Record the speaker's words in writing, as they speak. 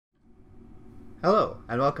Hello,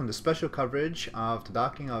 and welcome to special coverage of the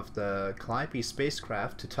docking of the Calliope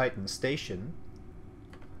spacecraft to Titan Station.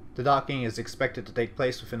 The docking is expected to take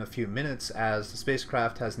place within a few minutes as the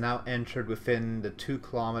spacecraft has now entered within the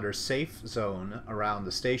 2-kilometer safe zone around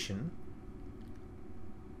the station.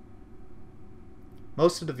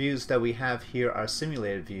 Most of the views that we have here are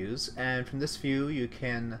simulated views, and from this view you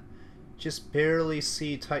can just barely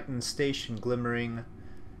see Titan Station glimmering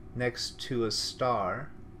next to a star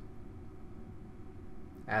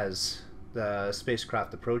as the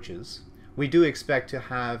spacecraft approaches. We do expect to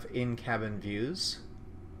have in-cabin views,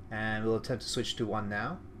 and we'll attempt to switch to one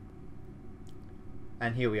now.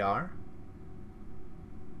 And here we are.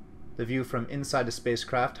 The view from inside the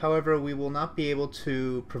spacecraft. However, we will not be able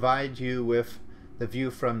to provide you with the view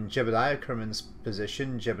from Jebediah Kerman's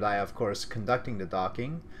position, Jebediah of course conducting the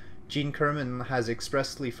docking. Gene Kerman has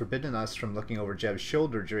expressly forbidden us from looking over Jeb's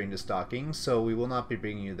shoulder during this docking, so we will not be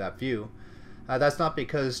bringing you that view. That's not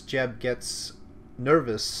because Jeb gets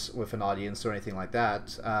nervous with an audience or anything like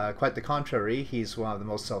that. Quite the contrary, he's one of the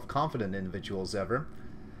most self-confident individuals ever.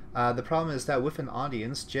 The problem is that with an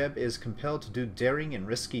audience, Jeb is compelled to do daring and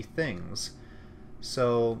risky things.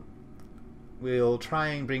 So we'll try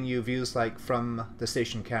and bring you views like from the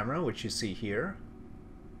station camera, which you see here.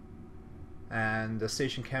 And the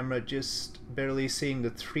station camera just barely seeing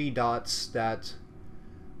the 3 dots that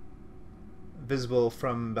visible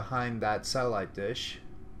from behind that satellite dish.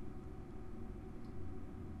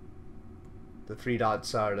 The 3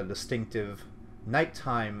 dots are the distinctive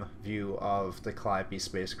nighttime view of the Calliope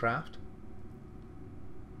spacecraft.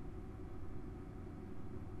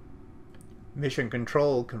 Mission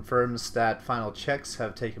Control confirms that final checks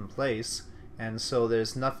have taken place, and so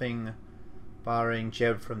there's nothing barring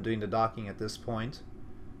Jeb from doing the docking at this point.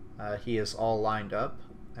 He is all lined up,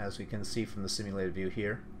 as we can see from the simulated view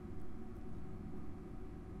here.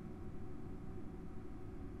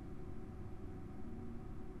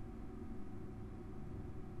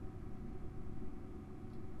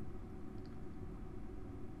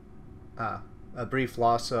 A brief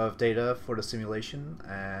loss of data for the simulation,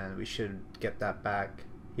 and we should get that back.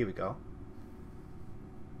 Here we go.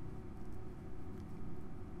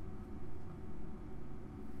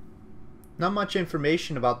 Not much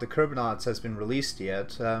information about the Kerbonauts has been released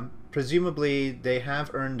yet. Presumably they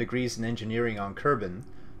have earned degrees in engineering on Kerbin,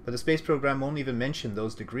 but the space program won't even mention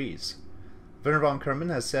those degrees. Werner von Kerman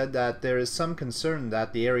has said that there is some concern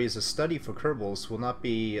that the areas of study for Kerbals will not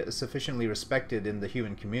be sufficiently respected in the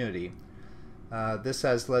human community. This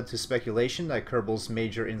has led to speculation that Kerbals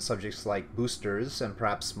major in subjects like boosters and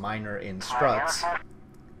perhaps minor in struts.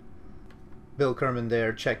 Bill Kerman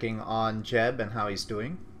there checking on Jeb and how he's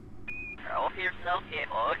doing.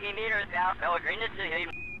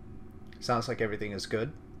 Sounds like everything is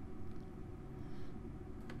good.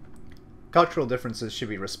 Cultural differences should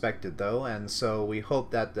be respected though, and so we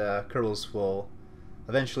hope that the Kerbals will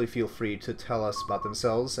eventually feel free to tell us about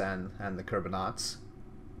themselves and the Kerbonauts.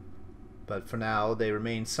 But for now, they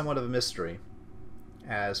remain somewhat of a mystery,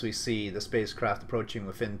 as we see the spacecraft approaching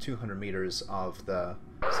within 200 meters of the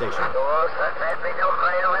station.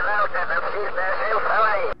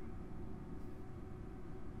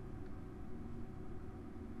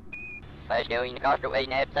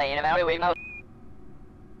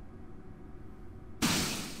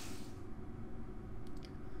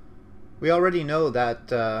 We already know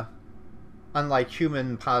that unlike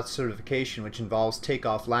human pilot certification, which involves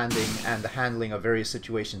takeoff, landing, and the handling of various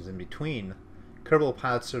situations in between, Kerbal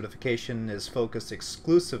pilot certification is focused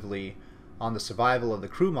exclusively on the survival of the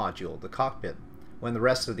crew module, the cockpit, when the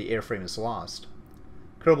rest of the airframe is lost.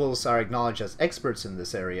 Kerbals are acknowledged as experts in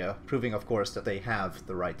this area, proving of course that they have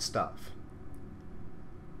the right stuff.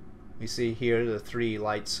 We see here the 3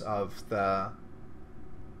 lights of the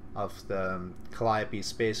Calliope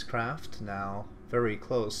spacecraft, now very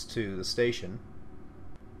close to the station.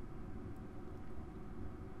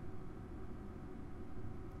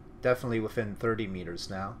 Definitely within 30 meters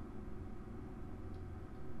now.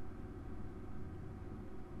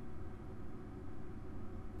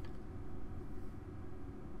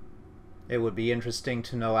 It would be interesting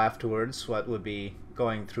to know afterwards what would be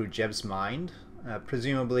going through Jeb's mind.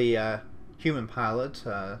 Presumably a human pilot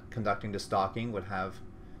conducting this docking would have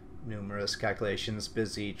numerous calculations,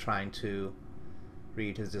 busy trying to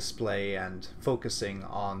read his display and focusing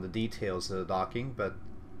on the details of the docking, but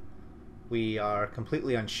we are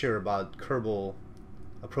completely unsure about Kerbal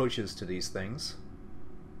approaches to these things.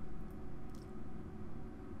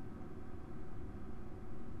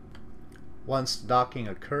 Once docking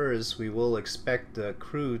occurs, we will expect the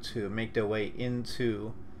crew to make their way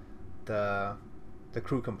into the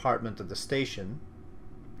crew compartment of the station,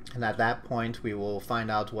 And at that point we will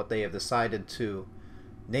find out what they have decided to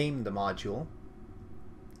name the module.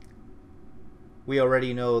 We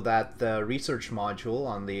already know that the research module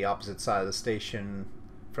on the opposite side of the station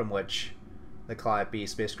from which the Calliope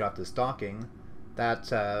spacecraft is docking,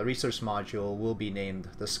 that research module will be named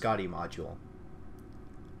the Scotty module.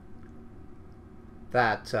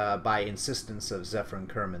 That by insistence of Zephyr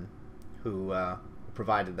Kerman, who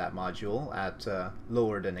provided that module at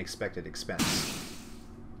lower than expected expense.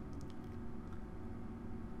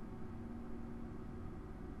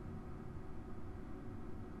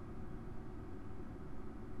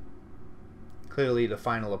 Clearly the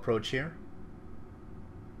final approach here.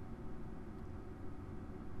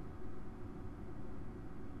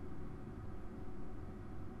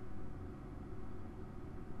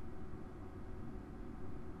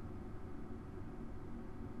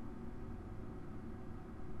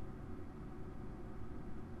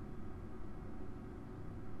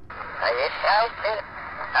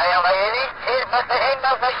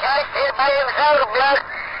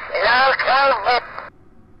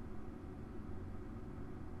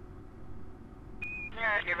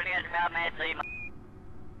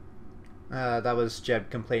 That was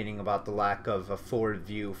Jeb complaining about the lack of a forward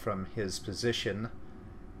view from his position,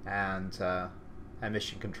 and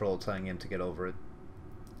Mission Control telling him to get over it.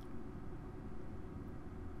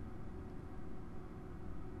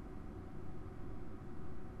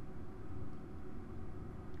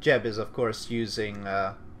 Jeb is of course using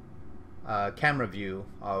a camera view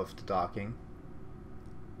of the docking.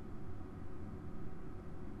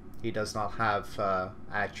 He does not have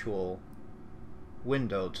actual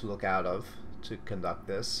window to look out of to conduct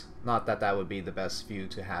this. Not that that would be the best view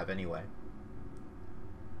to have anyway.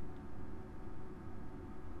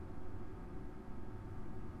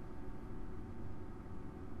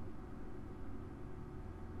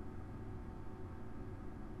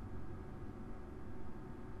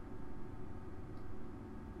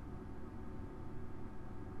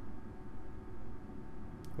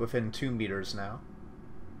 Within 2 meters now.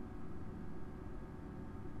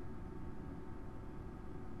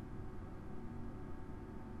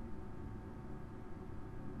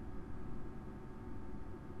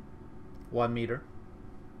 One meter.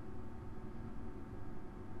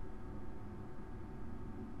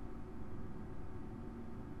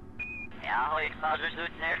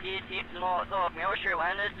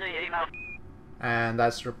 And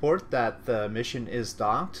that's the report that the mission is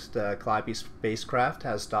docked. The Calliope spacecraft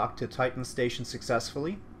has docked to Titan Station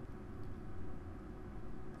successfully.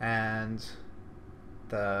 And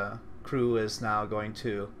the crew is now going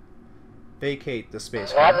to vacate the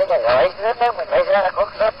spacecraft.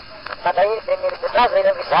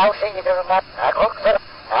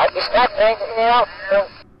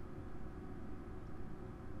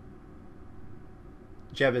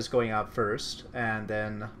 Jeb is going out first, and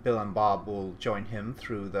then Bill and Bob will join him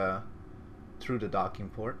through the docking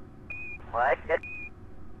port.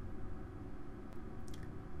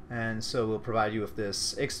 And so we'll provide you with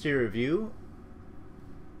this exterior view,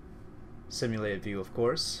 simulated view of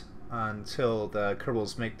course, until the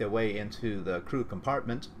Kerbals make their way into the crew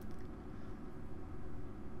compartment.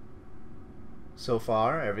 So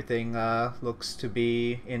far everything looks to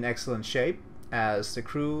be in excellent shape, as the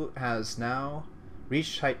crew has now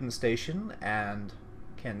reached Titan Station and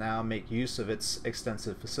can now make use of its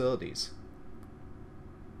extensive facilities.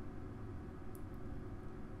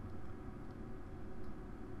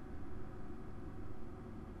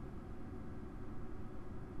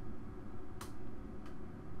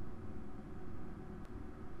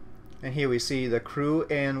 And here we see the crew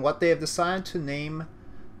in what they have decided to name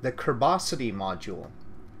the Kerbosity module.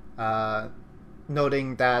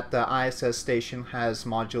 Noting that the ISS station has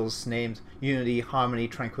modules named Unity, Harmony,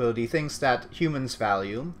 Tranquility, things that humans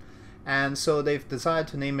value. And so they've decided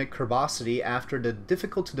to name it Kerbosity after the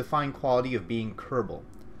difficult to define quality of being Kerbal.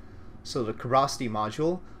 So the Kerbosity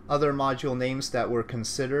module. Other module names that were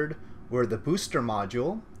considered were the Booster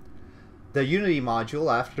module, the Unity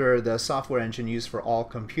module after the software engine used for all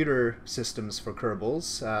computer systems for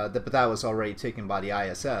Kerbals, but that was already taken by the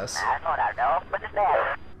ISS.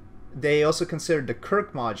 They also considered the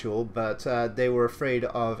Kirk module, but they were afraid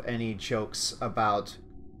of any jokes about.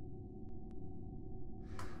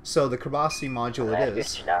 So the Kerbosity module it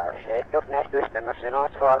is.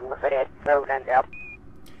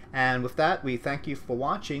 And with that, we thank you for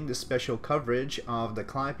watching this special coverage of the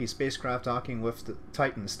Calliope spacecraft docking with the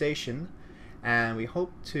Titan Station, and we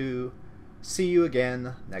hope to see you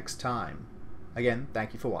again next time. Again,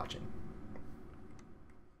 thank you for watching.